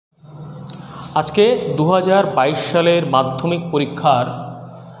আজকে 2022 সালের মাধ্যমিক পরীক্ষার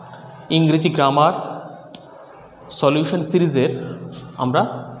ইংরেজি গ্রামার সলিউশন সিরিজের আমরা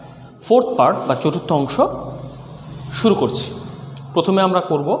ফোর্থ পার্ট বা চতুর্থ অংশ শুরু করছি। প্রথমে আমরা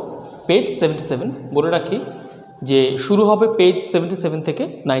করব পেজ 77। বলে রাখি যে শুরু হবে পেজ 77 থেকে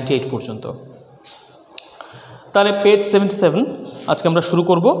 98 পর্যন্ত। তাহলে পেজ 77 আজকে আমরা শুরু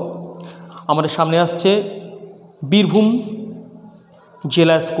করব। আমাদের সামনে আসছে বীরভূম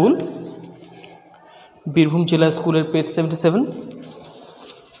জেলা স্কুল, বীরভূম জেলা স্কুলের পেজ 77।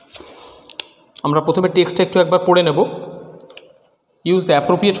 আমরা প্রথমে টেক্সটটা একটু একবার পড়ে নেব। Use the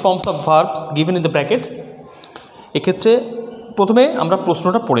appropriate forms of verbs given in the brackets. এক্ষেত্রে প্রথমে আমরা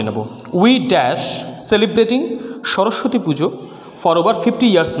প্রশ্নটা পড়ে নেব। We dash celebrating Saraswati Puja for over 50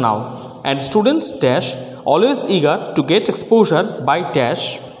 years now and students dash always eager to get exposure by dash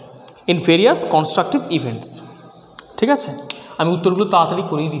in various constructive events. ঠিক আছে, আমি উত্তরগুলো তাড়াতাড়ি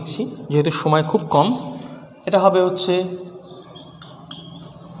করেই দিচ্ছি যেহেতু সময় খুব কম। এটা হবে হচ্ছে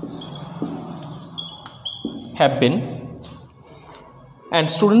have been and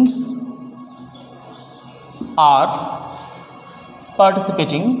students are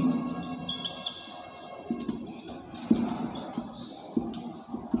participating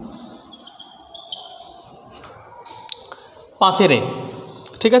পাঁচের এ।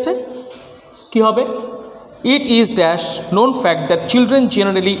 ঠিক আছে, কি হবে? It is dash known fact that children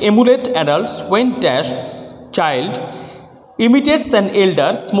generally emulate adults when dash child imitates an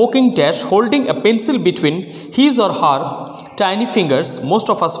elder smoking dash holding a pencil between his or her tiny fingers. Most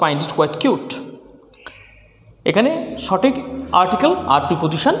of us find it quite cute. এখানে সঠিক article আর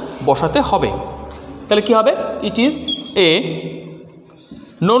preposition বসাতে হবে। তাহলে কি হবে? It is a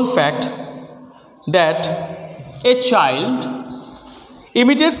known fact that a child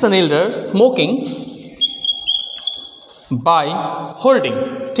imitates an elder smoking by holding।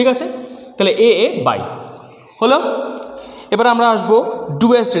 ঠিক আছে, তাহলে এ বাই হলো। এবার আমরা আসবো ডু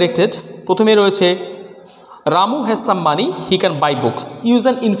অ্যাজ ডিরেক্টেড। প্রথমে রয়েছে Ramu has some money he can buy books. Use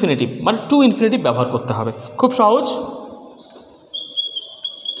an infinitive, মানে টু ইনফিনিটিভ ব্যবহার করতে হবে। খুব সহজ।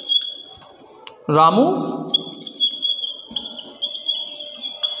 Ramu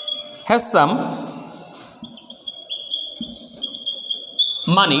has some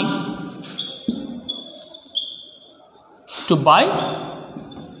money to buy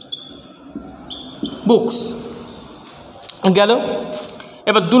books. গেল।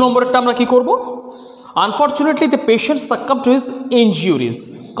 এবার দু নম্বরেরটা আমরা কি করব? Unfortunately the patient succumb to his injuries.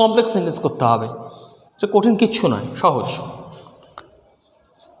 Complex sentence করতে হবে, এটা কঠিন কিচ্ছু নয়, সহজ।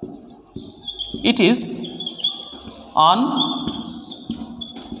 It is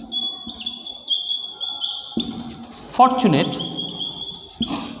unfortunate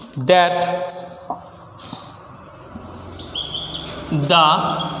that the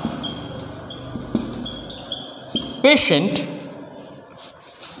patient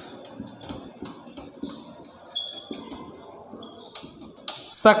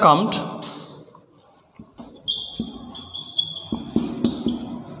succumbed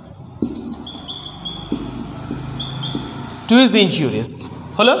to his injuries।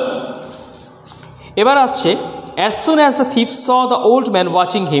 হলো। এবার আসছে as soon as the thief saw the old man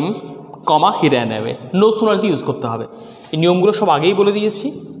watching him, he ran away। No sooner দিয়ে ইউজ করতে হবে। এই নিয়মগুলো সব আগেই বলে দিয়েছি।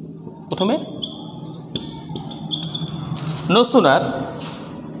 প্রথমে no sooner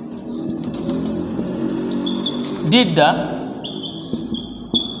did the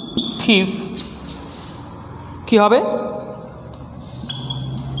thief, কি হবে?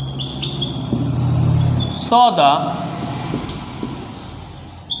 saw the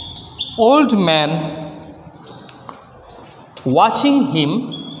old man watching him,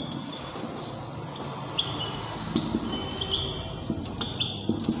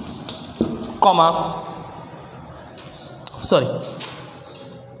 sorry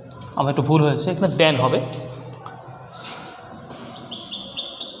আমার একটু ভুল হয়েছে, এখানে দেন হবে।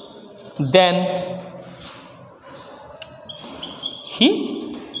 দেন হি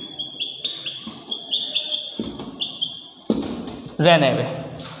ran away।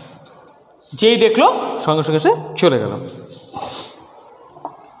 যেই দেখলো সঙ্গে সঙ্গে সে চলে গেল।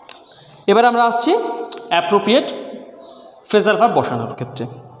 এবার আমরা আসছি অ্যাপ্রোপ্রিয়েট ফ্রেজাল ভার্ব বসানোর ক্ষেত্রে।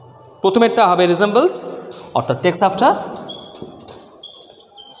 প্রথমেরটা হবে রিজেম্বলস অর্থাৎ টেক্স আফটার।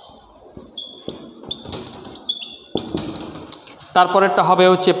 তারপরেরটা হবে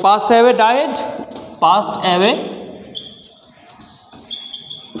হচ্ছে passed away died, passed away.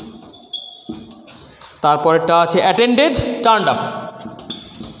 তারপরেরটা আছে অ্যাটেন্ডেড টার্নড আপ।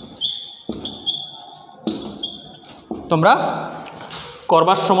 তোমরা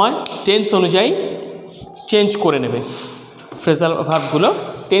করবার সময় টেন্স অনুযায়ী চেঞ্জ করে নেবে ফ্রেজাল ভার্বগুলো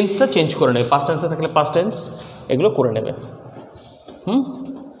টেন্সটা চেঞ্জ করে নেবে, পাস্ট টেন্সে থাকলে পাস্ট টেন্স এগুলো করে নেবে।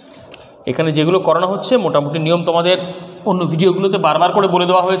 এখানে যেগুলো করানো হচ্ছে মোটামুটি নিয়ম তোমাদের অন্য ভিডিওগুলোতে বারবার করে বলে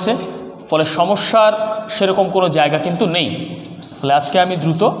দেওয়া হয়েছে, ফলে সমস্যার সেরকম কোনো জায়গা কিন্তু নেই। ফলে আজকে আমি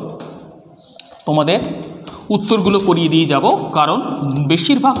দ্রুত তোমাদের উত্তরগুলো করিয়ে দিয়ে যাব, কারণ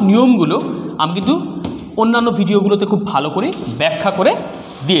বেশিরভাগ নিয়মগুলো আমি কিন্তু অন্যান্য ভিডিওগুলোতে খুব ভালো করে ব্যাখ্যা করে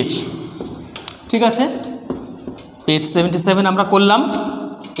দিয়েছি। ঠিক আছে, পেজ 77 আমরা করলাম।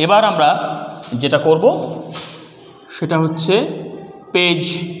 এবার আমরা যেটা করব সেটা হচ্ছে পেজ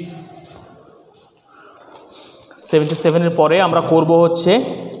 77-এর পরে আমরা করব হচ্ছে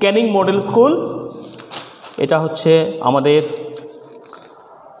ক্যানিং মডেল স্কুল। এটা হচ্ছে আমাদের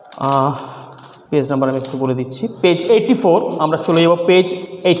পেজ নাম্বার আমি একটু বলে দিচ্ছি, পেজ 84 আমরা চলে যাব page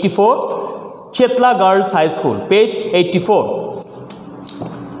 84, Chetla girls high school, page 84।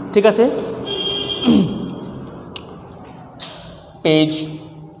 ঠিক আছে, পেজ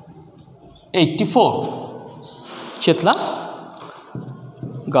 84 চেতলা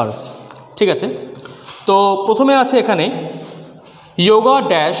গার্লস। ঠিক আছে, তো প্রথমে আছে এখানে yoga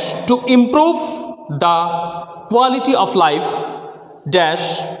dash to improve the quality of life dash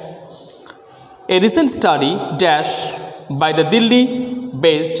a recent study dash by the Delhi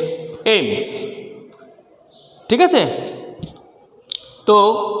based AIIMS. ঠিক আছে, তো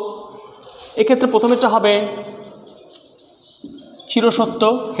এক্ষেত্রে প্রথমেরটা হবে চিরসত্য,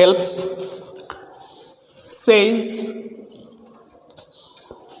 হেল্পস, সেইজ,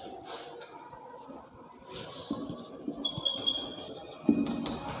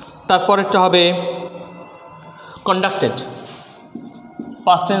 তারপরেরটা হবে কন্ডাক্টেড,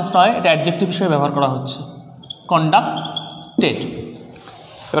 পাস্ট টেন্স নয়, এটা অ্যাডজেক্টিভ হিসেবে ব্যবহার করা হচ্ছে, কন্ডাক্টেড।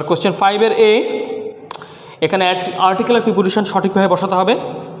 এবার কোশ্চেন 5-এর এ, এখানে আর্টিকেল আর প্রিপোজিশন সঠিকভাবে বসাতে হবে।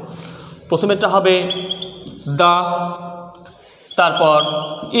 প্রথমেরটা হবে দ্য, তারপর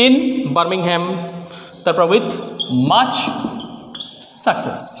ইন বার্মিংহ্যাম, তারপর উইথ মাচ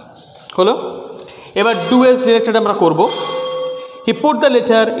সাকসেস হলো। এবার ডু এস ডিরেক্টেড আমরা করব, he put the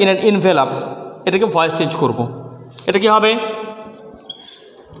letter in an envelope, এটাকে ভয়েস চেঞ্জ করব। এটা কি হবে?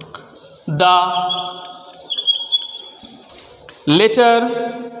 The letter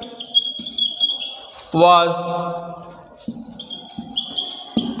was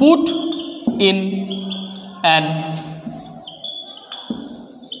put in an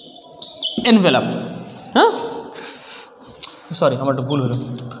envelope. হ্যাঁ, সরি আমার একটু ভুল হলো,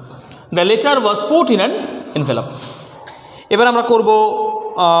 the letter was put in an envelope. এবার আমরা করব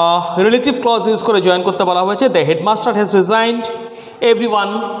রিলেটিভ ক্লজ ইউজ করে জয়েন করতে বলা হয়েছে, the headmaster has resigned, everyone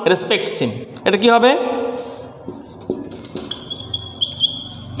respects হিম। এটা কি হবে?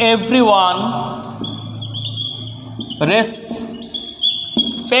 Everyone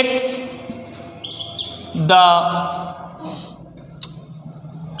respects the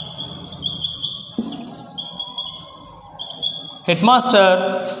headmaster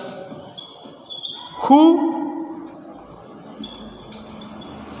who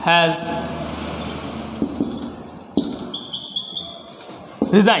has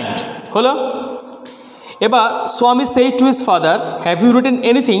resigned হলো। এবার স্বামী said to his father, have you written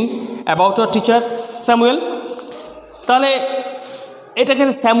anything about your teacher Samuel? তাহলে এটা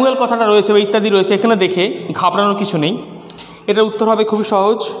এখানে স্যামুয়েল কথাটা রয়েছে বা ইত্যাদি রয়েছে, এখানে দেখে ঘাবড়ানোর কিছু নেই। এটার উত্তর হবে খুবই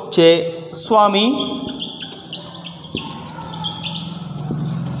সহজ, যে স্বামী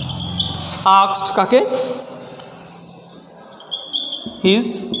asked কাকে? his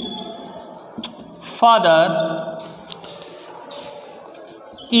father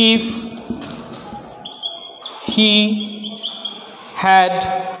if he had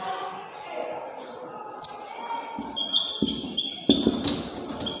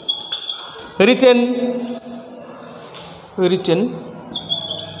written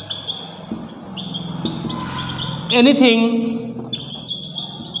anything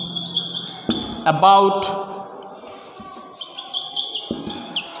about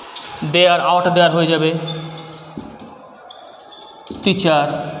their out there হয়ে যাবে টিচার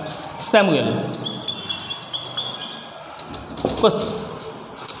স্যামুয়েল,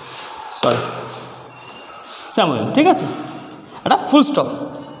 সরি স্যামুয়েল। ঠিক আছে, এটা ফুল স্টপ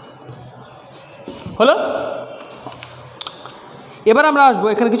হলো। এবার আমরা আসবো,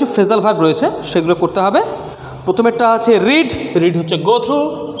 এখানে কিছু ফ্রেজাল ভার্ব রয়েছে, সেগুলো করতে হবে। প্রথমেরটা আছে রিড, রিড হচ্ছে গো থ্রু।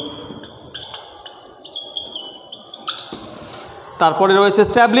 তারপরে রয়েছে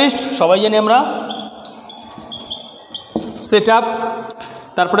স্ট্যাবলিশড, সবাই জানি আমরা, সেট আপ।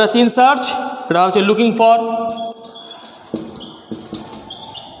 তারপরে আছে ইন সার্চ, এটা হচ্ছে লুকিং ফর।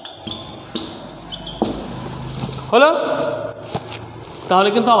 হলো, তাহলে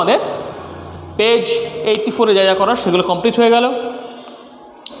কিন্তু আমাদের পেজ 84-এ যা যা করার সেগুলো কমপ্লিট হয়ে গেল।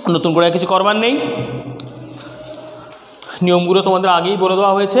 নতুন করে কিছু করবার নেই, নিয়মগুলো তোমাদের আগেই বলে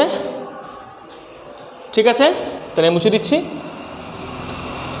দেওয়া হয়েছে। ঠিক আছে, তাহলে মুছে দিচ্ছি।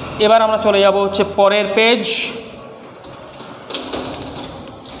 এবার আমরা চলে যাব হচ্ছে পরের পেজ।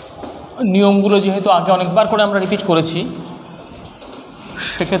 নিয়মগুলো যেহেতু আগে অনেকবার করে আমরা রিপিট করেছি,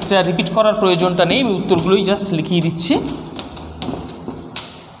 সেক্ষেত্রে আর রিপিট করার প্রয়োজনটা নেই, আমি উত্তরগুলোই জাস্ট লিখিয়ে দিচ্ছি।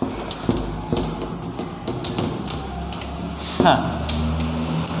 হ্যাঁ,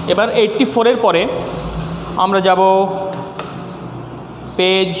 এবার 84-এর পরে আমরা যাব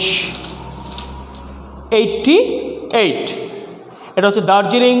পেজ 88। এটা হচ্ছে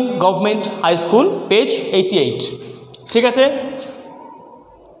Darjeeling government high school, page 88। ঠিক আছে,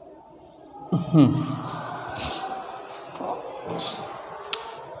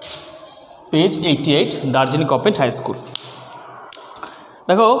 page 88, Darjeeling government high school.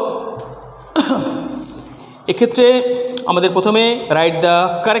 দেখো, এক্ষেত্রে আমাদের প্রথমে write the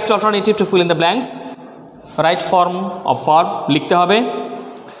correct alternative to fill in the blanks, right form of verb লিখতে হবে।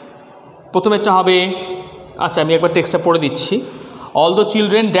 প্রথমেরটা হবে, আচ্ছা আমি একবার টেক্সটটা পড়ে দিচ্ছি। All the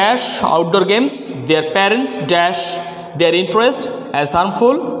children dash outdoor games, their parents dash their interest as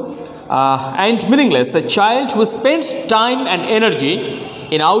harmful and meaningless. A child who spends time and energy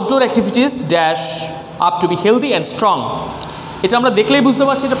in outdoor activities dash up to be healthy and strong. এটা আমরা দেখলেই বুঝতে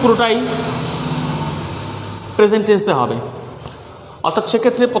পারছি এটা পুরোটাই present টেন্সে হবে, অর্থাৎ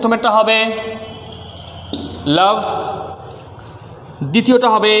সেক্ষেত্রে প্রথমেরটা হবে লাভ, দ্বিতীয়টা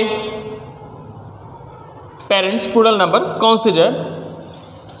হবে প্যারেন্টস প্লুরাল নাম্বার,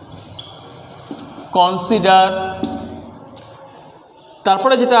 কনসিডার,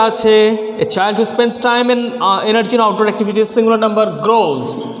 তারপরে যেটা আছে a child who spends time and energy in outdoor activities, singular number, grows.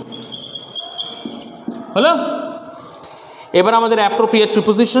 হলো, এবার আমাদের অ্যাপ্রোপ্রিয়েট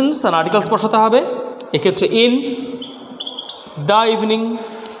প্রিপোজিশনস অ্যান্ড আর্টিকেলস বসাতে হবে। এক্ষেত্রে in the evening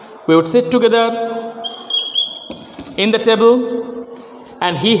we would sit together, in the table,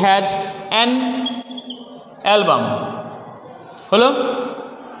 and he had an album. হলো,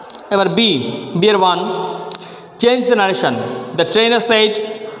 এবার B এর one, change the narration. The trainer said,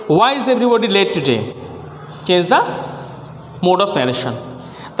 why is everybody late today? Change the mode of narration.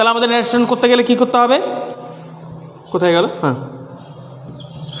 তাহলে আমাদের narration করতে গেলে কি করতে হবে? কোথায় গেল? হ্যাঁ,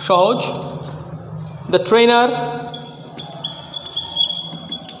 সহজ। The trainer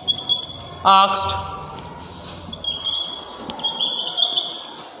asked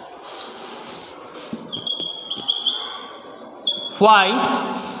why,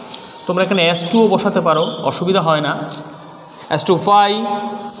 তোমরা এখানে S2 বসাতে পারো, অসুবিধা হয় না। S2 why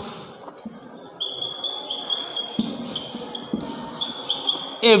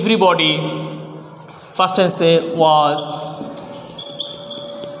everybody past tense was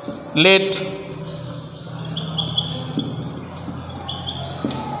late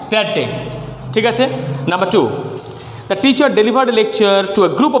that day. ঠিক আছে, number 2, the teacher delivered a lecture to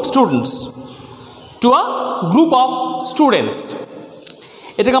a group of students,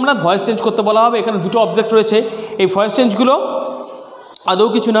 এটাকে আমরা ভয়েস চেঞ্জ করতে বলা হবে। এখানে দুটো অবজেক্ট রয়েছে, এই ভয়েস চেঞ্জগুলো আদৌ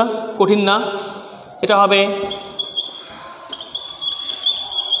কিছু না, কঠিন না। এটা হবে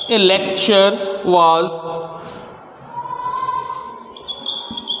a lecture was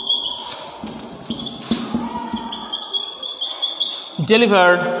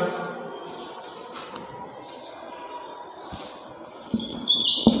delivered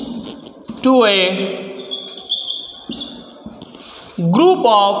to a group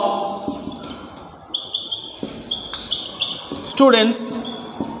of students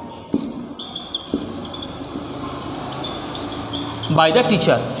by the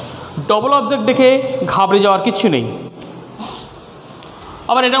teacher. Double object দেখে ঘাবড়ে যাওয়ার কিছু নেই।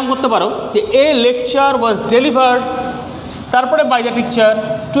 আবার এরকম করতে পারো যে এ লেকচার ওয়াজ ডেলিভার্ড, তারপরে by the teacher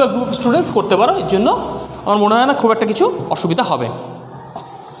two A group of students করতে পারো। এর জন্য আমার মনে হয় না খুব একটা কিছু অসুবিধা হবে।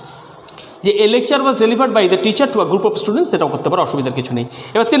 যে a lecture was delivered by the teacher to a group of students, সেটাও করতে পারো, অসুবিধার কিছু নেই।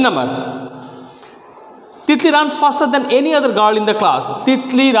 এবার 3 number, Titli runs ফাস্টার than any other girl in the class.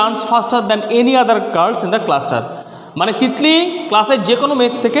 Titli runs ফাস্টার than any other girls in the cluster, মানে তিতলি ক্লাসের যে কোনো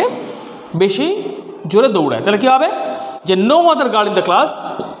মেয়ের থেকে বেশি জোরে দৌড়ায়। তাহলে কী হবে? যে no other girl in the class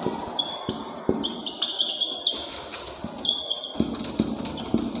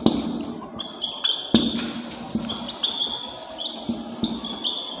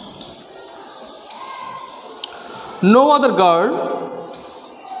no other girl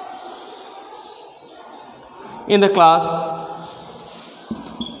in the class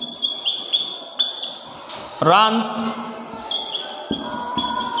runs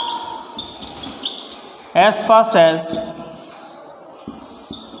as fast as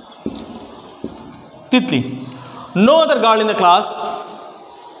Titli. No other girl in the class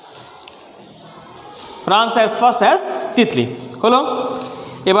runs as fast as Titli. হলো,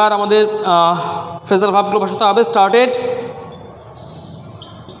 এবার আমাদের ফ্রেজাল ভার্বগুলো বসাতে হবে। Started,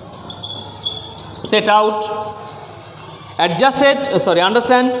 set out, adjusted, sorry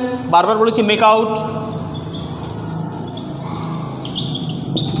understand, বারবার বলেছি make out.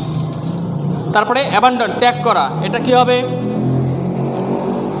 তারপরে abandon, ত্যাগ করা, এটা কি হবে?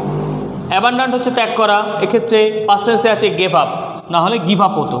 অ্যাবান্ডন হচ্ছে ত্যাগ করা, এক্ষেত্রে পাস্ট টেন্সে আছে গেভ আপ, না হলে গিভ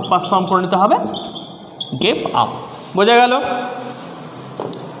আপ হতো, পাস্ট ফর্ম করে নিতে হবে গেভ আপ। বোঝা গেল?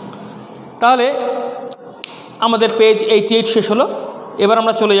 তাহলে আমাদের পেজ 88 শেষ হলো। এবার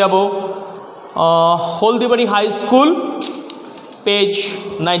আমরা চলে যাব Haldibari high school, page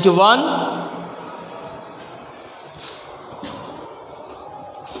 91।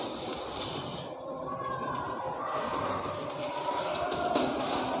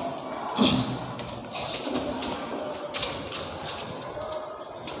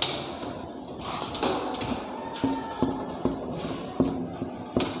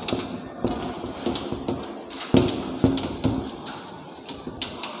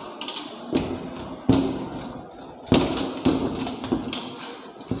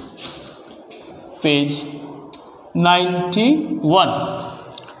 Page 91,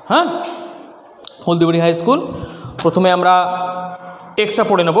 হ্যাঁ, হলদিবাড়ি হাই স্কুল। প্রথমে আমরা টেক্সটটা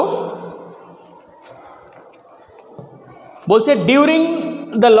পড়ে নেব। বলছে during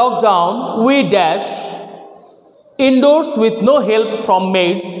the lockdown we dash endorse with no help from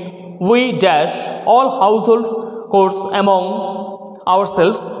meds, we dash all household course among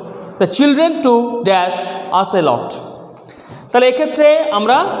ourselves, the children to dash আস এ লট। তাহলে এক্ষেত্রে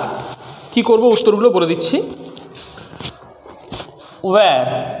আমরা কি করব, উত্তরগুলো বলে দিচ্ছি। ওয়্যার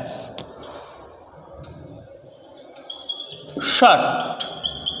শার্ট,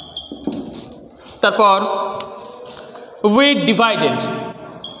 তারপর we divided,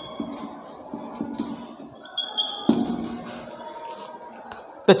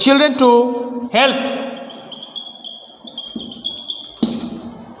 the children to helped.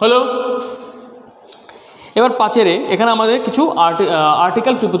 হলো, এবার পাঁচেরে এখানে আমাদের কিছু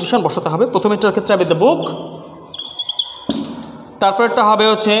আর্টিকেল প্রিপোজিশন বসাতে হবে। প্রথমেরটার ক্ষেত্রে হবে দ্য বুক, তারপরেরটা হবে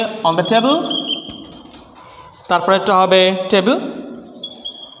হচ্ছে অন দ্য টেবল, তারপরেরটা হবে টেবল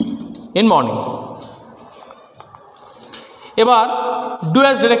ইন মর্নিং। এবার ডু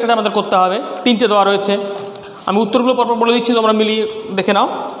অ্যাজ ডিরেক্টেড আমাদের করতে হবে, তিনটে দেওয়া রয়েছে। আমি উত্তরগুলো পরপর বলে দিচ্ছি, তোমরা মিলিয়ে দেখে নাও।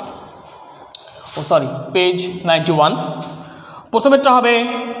 ও সরি, পেজ 91। প্রথমেরটা হবে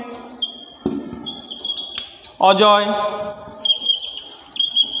Ajay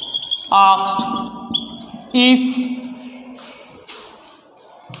asked if,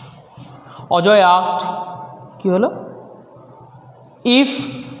 Ajay asked কি হলো, if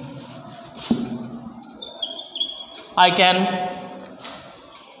I can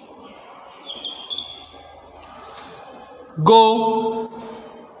go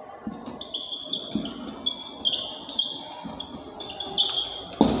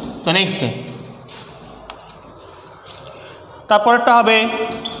the next day। তারপরেরটা হবে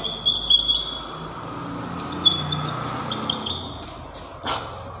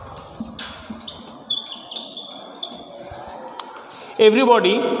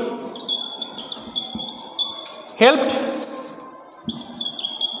everybody helped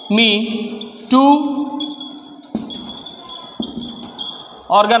me to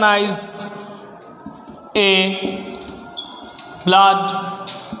organize a blood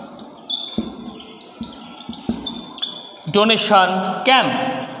donation camp.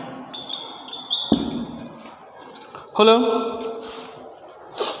 হলো,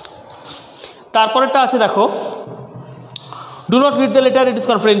 তারপরেরটা আছে দেখো, do not read the letter, it is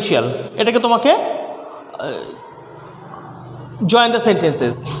confidential. এটাকে তোমাকে জয়েন দ্য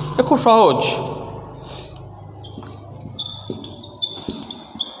সেন্টেন্সেস, এটা খুব সহজ।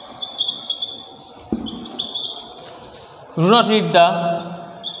 Do not read the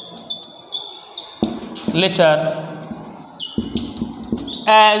letter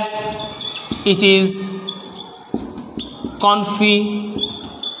as it is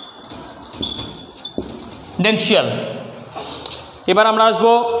confidential। এবার আমরা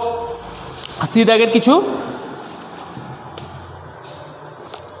আসবো সি দাগের কিছু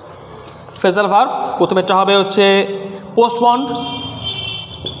ফ্রেজাল ভার্ব। প্রথমেরটা হবে হচ্ছে পোস্টপন্ড,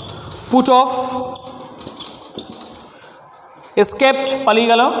 পুট অফ, এসকেপড পালিয়ে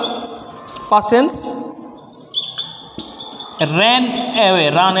গেল past tense, ran away,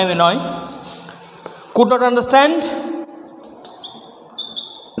 run away নয়, could not understand,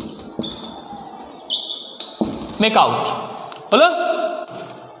 make out। হলো,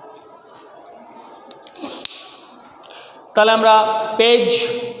 তাহলে আমরা পেজ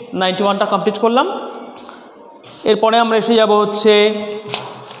 91টা কমপ্লিট করলাম। এরপরে আমরা এসে যাব হচ্ছে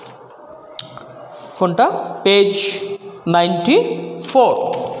কোনটা, পেজ 94,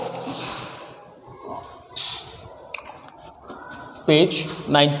 পেজ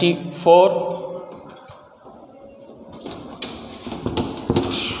 94।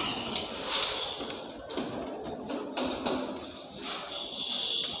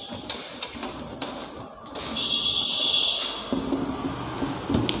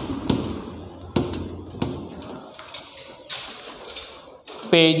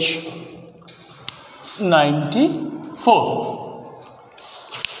 পেজ 94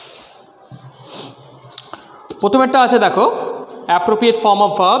 প্রথমেরটা আছে দেখো, appropriate form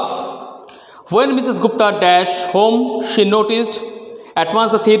of verbs. When Mrs. Gupta dash home, she noticed at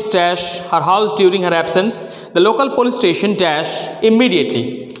once the thieves dash her house during her absence. The local police station dash immediately.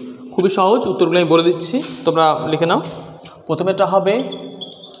 খুবই সহজ, উত্তরগুলো আমি বলে দিচ্ছি, তোমরা লিখে নাও। প্রথমেরটা হবে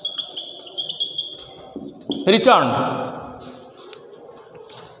returned,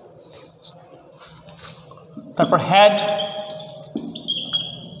 তারপর had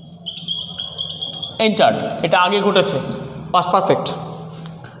entered, এটা আগে ঘটেছে, past perfect,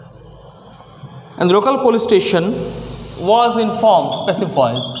 and the local police station was informed, passive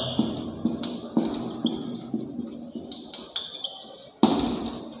voice.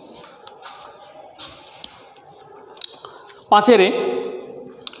 পাঁচেরে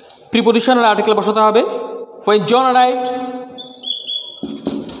preposition R article বসাতে হবে। when John arrived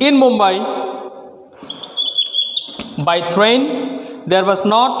in Mumbai by train, there was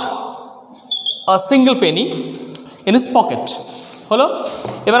not a single penny in his pocket. হলো,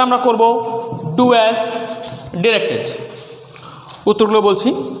 এবার আমরা করব do as directed। উত্তরগুলো বলছি।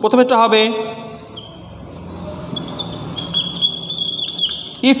 প্রথমেরটা হবে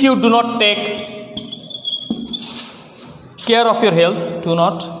if you do not take care of your health, do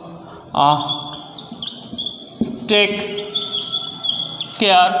not take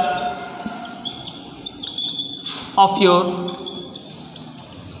care of your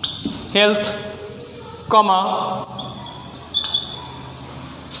health, comma,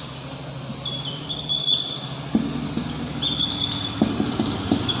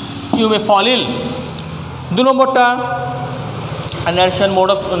 you may fall ill। দু নম্বরটা narration, mode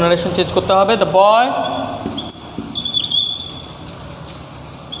of narration change করতে হবে। The boy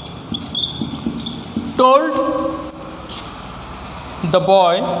told the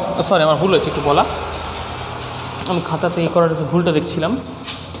boy, sorry আমার ভুল হয়েছে একটু বলা, আমি খাতাতে এই করার ভুলটা দেখছিলাম,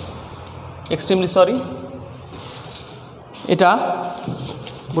 এক্সট্রিমলি সরি, এটা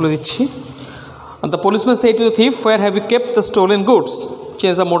বলে দিচ্ছি। The policeman said to the thief, where have you kept the stolen goods?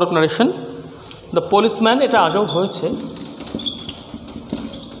 Change the mode of narration. The policeman, এটা আগেও হয়েছে,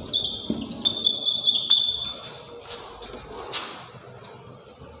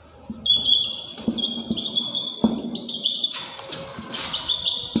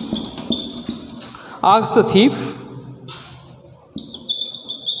 asked the thief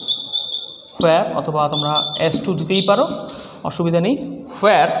where, অথবা তোমরা s2 দিতেই পারো, অসুবিধা নেই।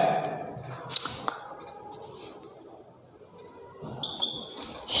 where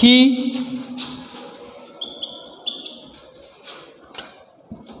he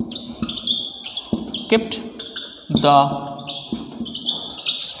kept the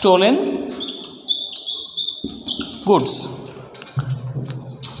stolen goods।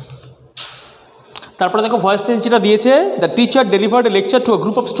 তারপরে দেখো ভয়েস চেঞ্জ যেটা দিয়েছে, the teacher delivered a lecture to a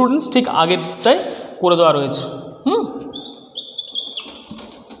group of students, ঠিক আগেরটাই করে দেওয়া রয়েছে।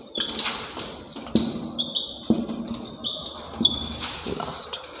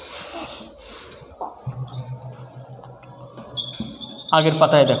 লাস্ট আগের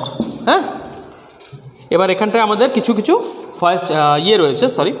পাতায় দেখো। হ্যাঁ, এবার এখানটায় আমাদের কিছু কিছু ভয়েস রয়েছে,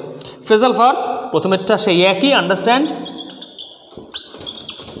 সরি, ফ্রেজাল ভার্ব। প্রথমেরটা সেই একই, আন্ডারস্ট্যান্ড,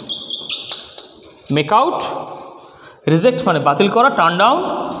 মেক আউট, রিজেক্ট মানে বাতিল করা, টার্ন ডাউন,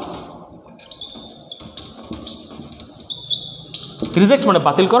 রিজেক্ট মানে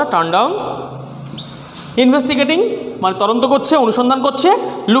বাতিল করা, টার্ন ডাউন, ইনভেস্টিগেটিং মানে তদন্ত করছে, অনুসন্ধান করছে,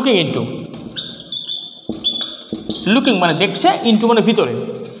 লুকিং ইনটু, লুকিং মানে দেখছে, ইনটু মানে ভিতরে।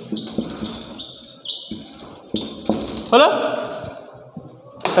 হলো,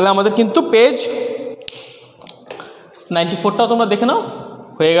 তাহলে আমাদের কিন্তু পেজ 94টাও তোমরা দেখে নাও,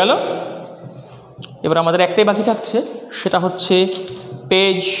 হয়ে গেল। এবার আমাদের একটাই বাকি থাকছে, সেটা হচ্ছে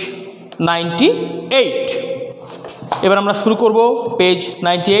পেজ 98। এবার আমরা শুরু করব পেজ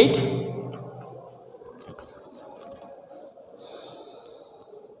 98।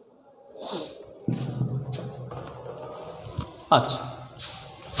 আচ্ছা,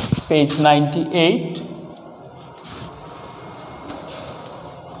 পেজ 98।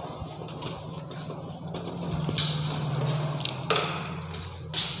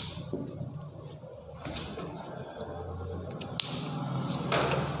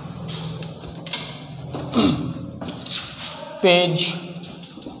 page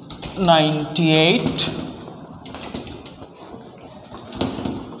 98.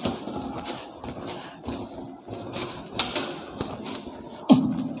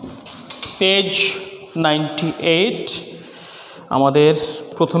 পেজ 98 আমাদের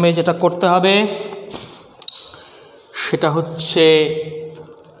প্রথমে যেটা করতে হবে সেটা হচ্ছে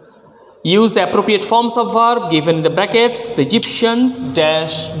use the appropriate forms of verb given in the brackets. The Egyptians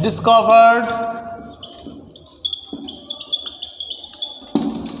dash discovered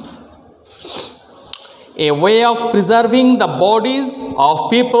a way of preserving the bodies of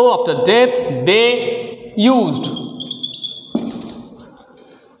people after death. They used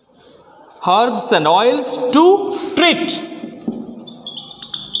herbs and oils to treat.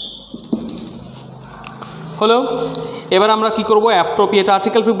 হলো এবার আমরা কি করব appropriate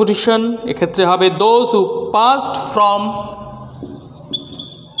article preposition এক্ষেত্রে হবে those who passed from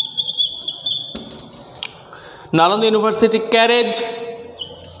Nalanda University carried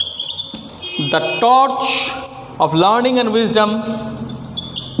the torch of learning and wisdom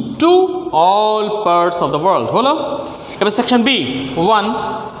to all parts of the world. হলো এবার section B 1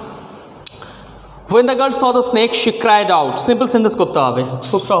 When the girl saw the snake she cried out. Simple sentence করতে হবে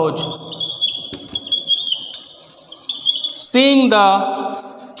খুব সহজ Seeing the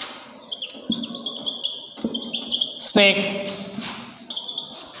snake,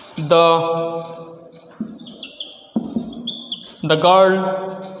 the girl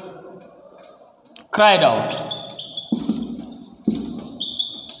cried out.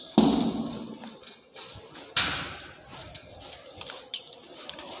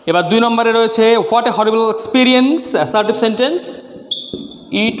 এবার 2 নম্বরে রয়েছে what a horrible experience, assertive sentence.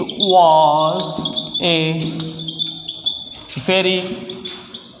 It was a very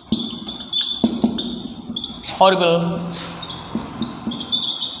horrible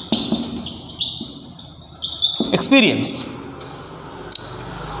experience.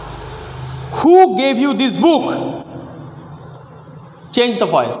 Who gave you this book? Change the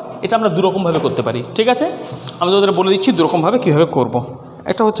voice. এটা আমরা দুরকম ভাবে করতে পারি ঠিক আছে আমি তোমাদের বলে দিচ্ছি দুরকম ভাবে কিভাবে করব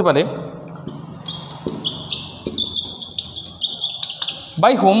একটা হচ্ছে পারে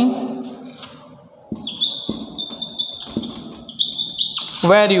by whom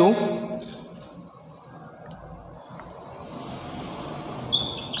were you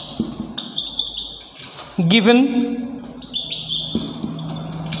given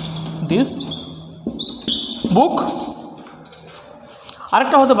this book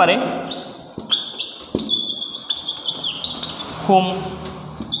আরেকটা হতে পারে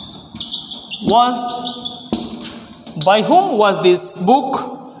by whom was this book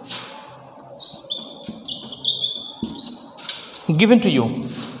given to you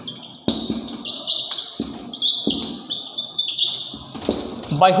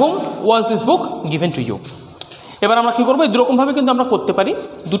by whom was this book given to you এবার আমরা কি করব এই দুরকম ভাবে কিন্তু আমরা করতে পারি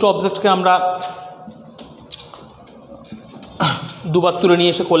দুটো অবজেক্টকে আমরা দুবার তুলে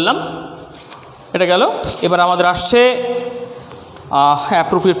নিয়ে এসে করলাম এটা গেল এবার আমাদের আসছে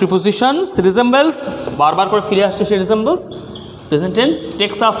appropriate prepositions resembles বারবার করে ফিরে আসছে সেই resembles present tense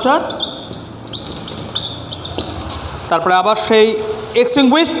takes after তারপরে আবার সেই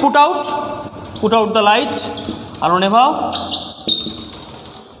extinguished put out the light আলো নেভাও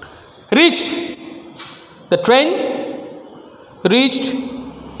reached the train reached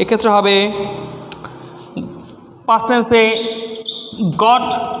এক্ষেত্রে হবে past tense A got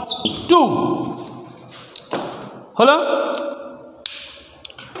to হলো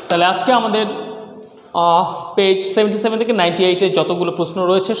তাহলে আজকে আমাদের পেজ 77 থেকে 98 এর যতগুলো প্রশ্ন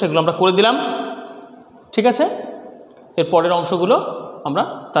রয়েছে সেগুলো আমরা করে দিলাম ঠিক আছে এর পরের অংশগুলো আমরা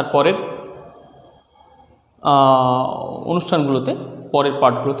তার পরের অনুষ্ঠানগুলোতে পরের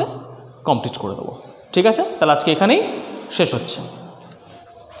পার্টগুলোতে কমপ্লিট করে দেবো ঠিক আছে তাহলে আজকে এখানেই শেষ হচ্ছে